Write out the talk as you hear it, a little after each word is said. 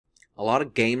A lot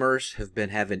of gamers have been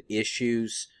having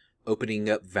issues opening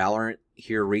up Valorant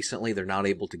here recently. They're not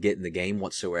able to get in the game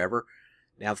whatsoever.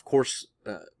 Now, of course,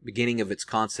 beginning of its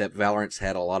concept, Valorant's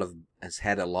had has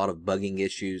had a lot of bugging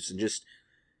issues and just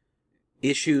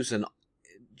issues and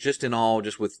just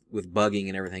with bugging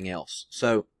and everything else.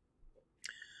 So,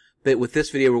 but with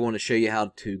this video, we're going to show you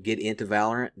how to get into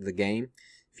Valorant, the game,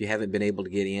 if you haven't been able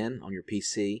to get in on your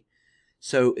PC.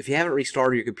 So, if you haven't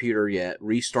restarted your computer yet,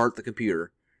 restart the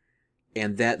computer,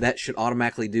 and that should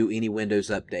automatically do any Windows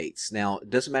updates. Now, it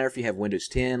doesn't matter if you have Windows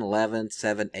 10, 11,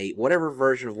 7, 8, whatever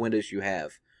version of Windows you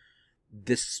have,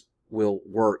 this will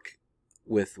work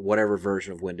with whatever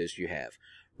version of Windows you have.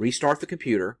 Restart the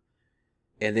computer,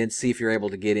 and then see if you're able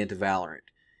to get into Valorant.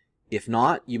 If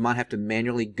not, you might have to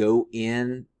manually go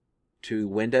in to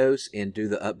Windows and do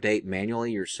the update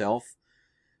manually yourself.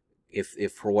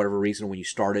 If for whatever reason when you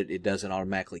start it, it doesn't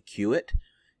automatically queue it.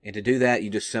 And to do that, you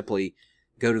just simply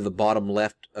go to the bottom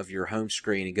left of your home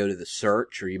screen and go to the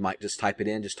search, or you might just type in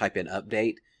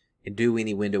update and do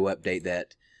any window update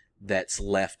that's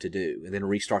left to do, and then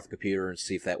restart the computer and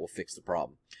see if that will fix the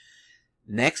problem.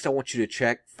 Next, I want you to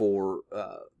check for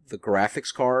the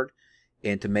graphics card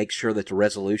and to make sure that the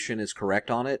resolution is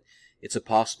correct on it. It's a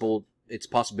possibility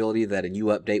that a new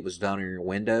update was done on your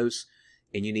Windows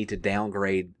and you need to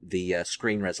downgrade the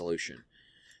screen resolution.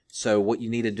 So what you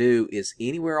need to do is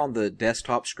anywhere on the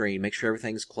desktop screen, make sure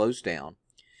everything's closed down,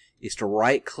 is to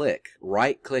right click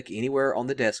anywhere on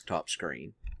the desktop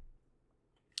screen.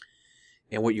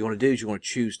 And what you want to do is you want to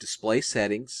choose Display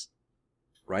Settings,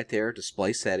 right there,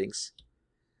 Display Settings.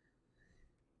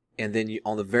 And then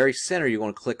on the very center, you're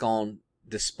going to click on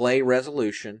Display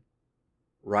Resolution,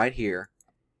 right here.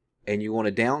 And you want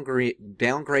to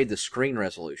downgrade the screen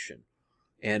resolution.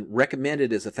 And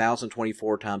recommended is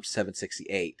 1024 ×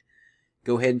 768.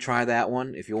 Go ahead and try that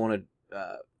one. If you want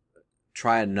to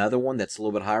try another one that's a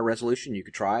little bit higher resolution, you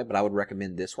could try, but I would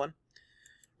recommend this one.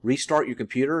 Restart your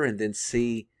computer and then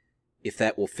see if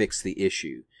that will fix the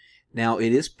issue. Now,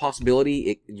 it is a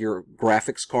possibility your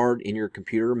graphics card in your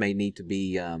computer may need to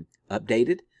be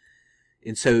updated.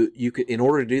 And so you could, in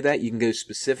order to do that, you can go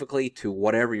specifically to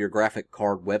whatever your graphic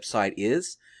card website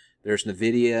is. There's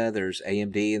NVIDIA, there's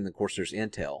AMD, and of course there's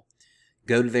Intel.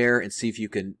 Go to there and see if you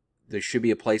can, there should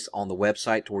be a place on the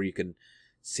website to where you can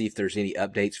see if there's any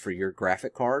updates for your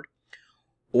graphic card.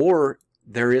 Or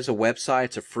there is a website,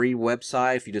 it's a free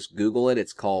website. If you just Google it,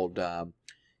 it's called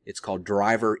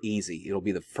Driver Easy. It'll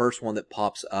be the first one that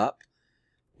pops up,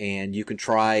 and you can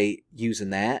try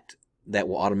using that. That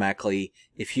will automatically,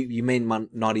 if you may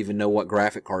not even know what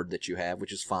graphic card that you have,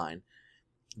 which is fine,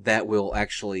 that will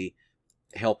actually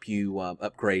help you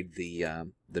upgrade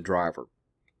the driver.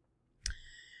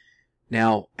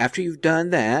 Now, after you've done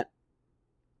that,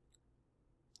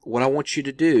 what I want you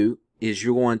to do is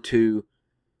you're going to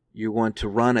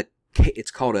run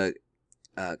it's called a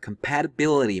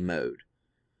Compatibility Mode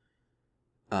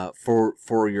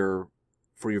for your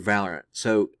Valorant.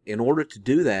 So in order to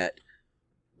do that,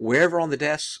 wherever on the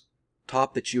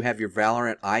desktop that you have your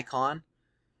Valorant icon,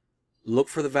 look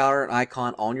for the Valorant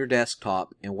icon on your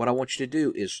desktop, and what I want you to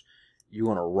do is you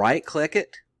want to right click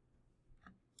it.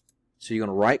 So you're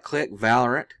going to right click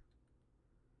Valorant,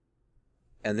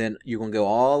 and then you're going to go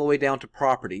all the way down to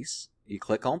Properties. You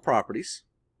click on Properties,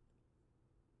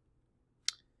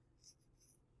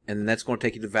 and then that's going to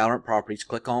take you to Valorant Properties.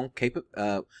 Click on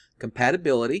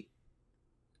Compatibility,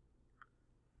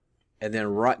 and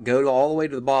then go all the way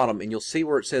to the bottom, and you'll see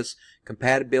where it says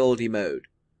Compatibility Mode.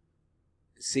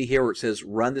 See here where it says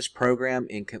Run this program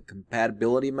in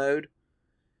Compatibility Mode.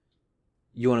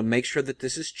 You want to make sure that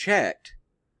this is checked.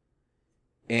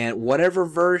 And whatever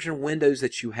version Windows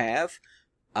that you have,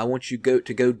 I want you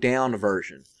to go down a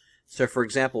version. So for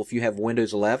example, if you have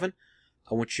Windows 11,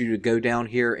 I want you to go down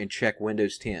here and check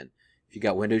Windows 10. If you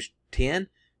got Windows 10,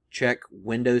 check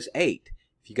Windows 8.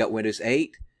 If you got Windows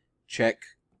 8, check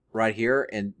right here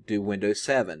and do Windows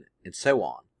 7, and so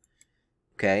on.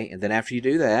 Okay, and then after you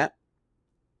do that,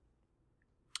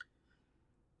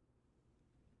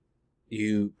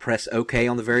 you press OK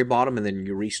on the very bottom, and then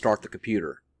you restart the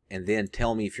computer. And then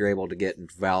tell me if you're able to get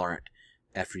into Valorant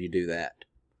after you do that.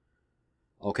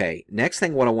 Okay, next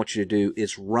thing what I want you to do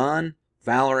is run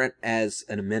Valorant as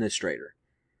an administrator.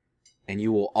 And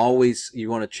you want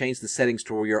to change the settings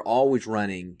to where you're always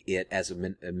running it as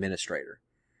an administrator.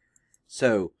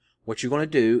 So what you're going to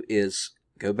do is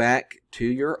go back to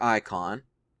your icon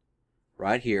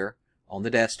right here on the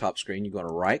desktop screen. You're going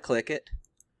to right click it,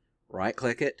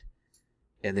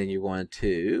 and then you're going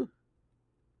to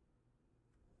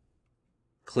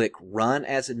click Run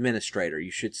as Administrator.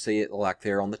 You should see it like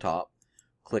there on the top.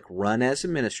 Click Run as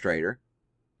Administrator.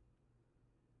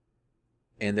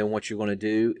 And then what you're going to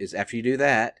do is, after you do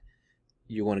that,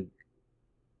 you want to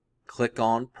click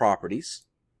on Properties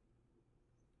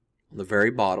on the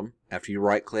very bottom. After you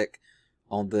right click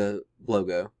on the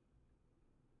logo,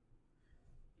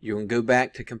 you're going to go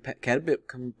back to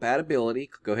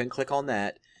compatibility. Go ahead and click on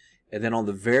that, and then on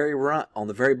the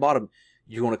very bottom,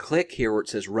 you're going to click here where it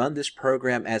says Run this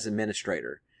program as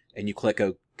administrator, and you click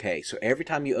OK. So every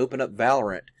time you open up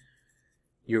Valorant,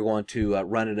 you're going to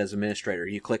run it as administrator.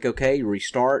 You click OK, you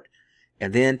restart,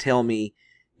 and then tell me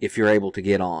if you're able to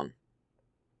get on.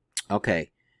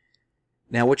 Okay.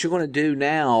 Now what you're going to do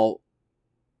now,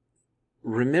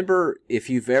 remember, if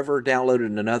you've ever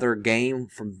downloaded another game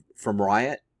from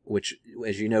Riot, which,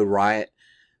 as you know, Riot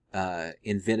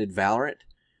invented Valorant.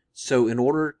 So in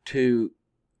order to,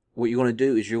 what you're going to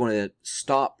do is you're going to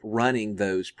stop running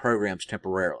those programs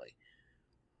temporarily.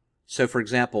 So for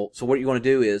example, what you're going to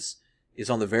do is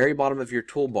on the very bottom of your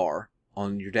toolbar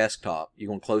on your desktop, you're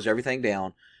going to close everything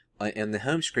down. In the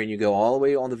home screen, you go all the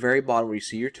way on the very bottom where you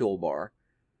see your toolbar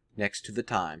next to the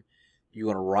time. You're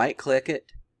going to right click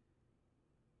it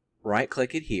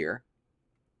here,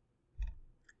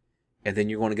 and then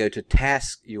you're going to go to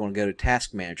Task. You're going to go to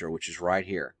Task Manager, which is right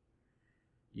here.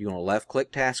 You're going to left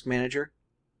click Task Manager,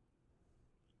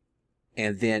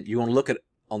 and then you're going to look at,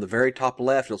 on the very top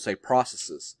left, it'll say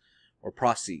Processes or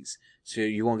Processes. So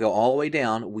you want to go all the way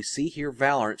down. We see here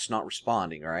Valorant's not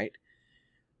responding, right?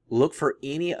 Look for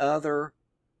any other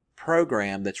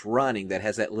program that's running that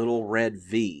has that little red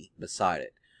V beside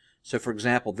it. So for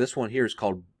example, this one here is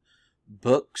called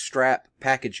Bootstrap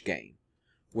Package Game.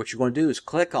 What you're going to do is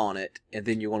click on it, and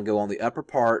then you're going to go on the upper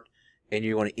part, and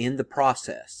you're going to end the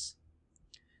process.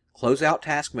 Close out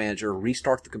Task Manager,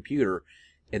 restart the computer,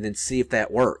 and then see if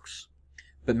that works.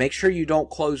 But make sure you don't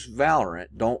close Valorant.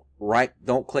 Don't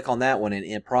click on that one and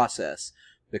end process,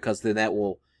 because then that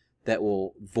will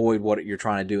void what you're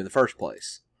trying to do in the first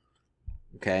place.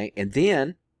 Okay, and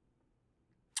then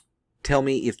tell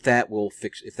me if that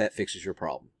fixes your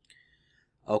problem.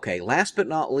 Okay, last but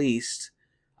not least,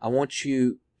 I want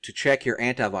you to check your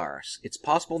antivirus. It's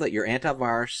possible that your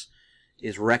antivirus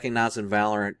is recognizing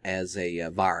Valorant as a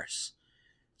virus.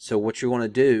 So what you want to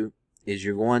do is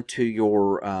you're going to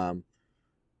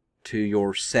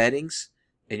your settings,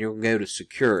 and you're going to go to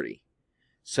security.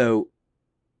 So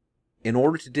in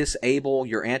order to disable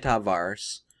your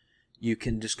antivirus, you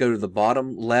can just go to the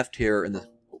bottom left here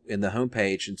in the home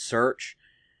page and search,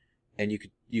 and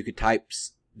you could type,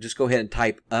 just go ahead and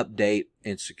type update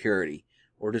and security,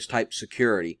 or just type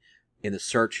security in the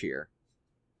search here.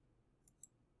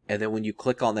 And then when you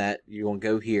click on that, you're going to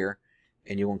go here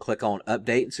and you're going to click on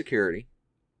update and security.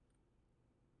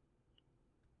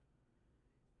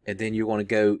 And then you're going to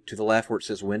go to the left where it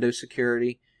says Windows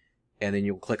Security, and then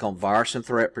you'll click on Virus and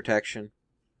Threat Protection.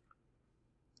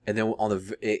 And then you're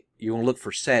going to look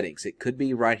for settings. It could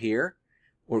be right here,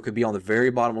 or it could be on the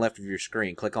very bottom left of your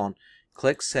screen.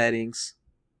 Click Settings,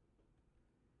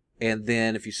 and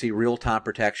then if you see Real-Time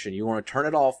Protection, you want to turn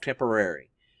it off temporary.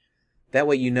 That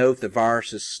way you know if the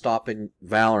virus is stopping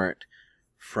Valorant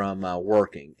from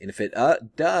working. And if it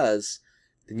does,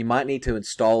 then you might need to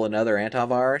install another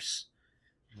antivirus,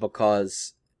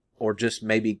 or just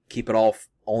maybe keep it off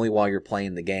only while you're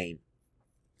playing the game,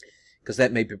 because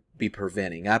that may be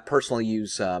preventing. I personally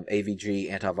use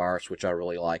AVG Antivirus, which I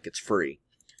really like. It's free.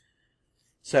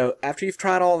 So after you've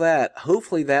tried all that,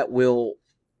 hopefully that will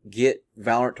get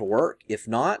Valorant to work. If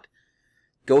not,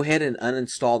 go ahead and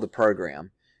uninstall the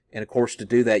program. And of course, to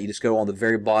do that, you just go on the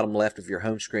very bottom left of your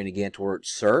home screen again towards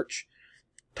search,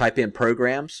 type in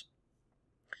programs.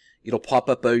 It'll pop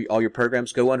up all your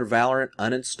programs. Go under Valorant,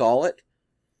 uninstall it,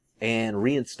 and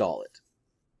reinstall it.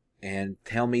 And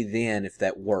tell me then if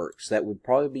that works. That would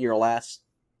probably be your last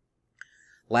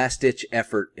ditch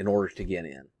effort in order to get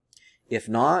in. If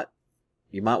not,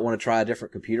 you might want to try a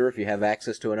different computer if you have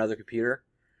access to another computer,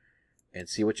 and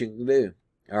see what you can do.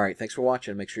 Alright, thanks for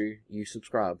watching. Make sure you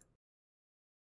subscribe.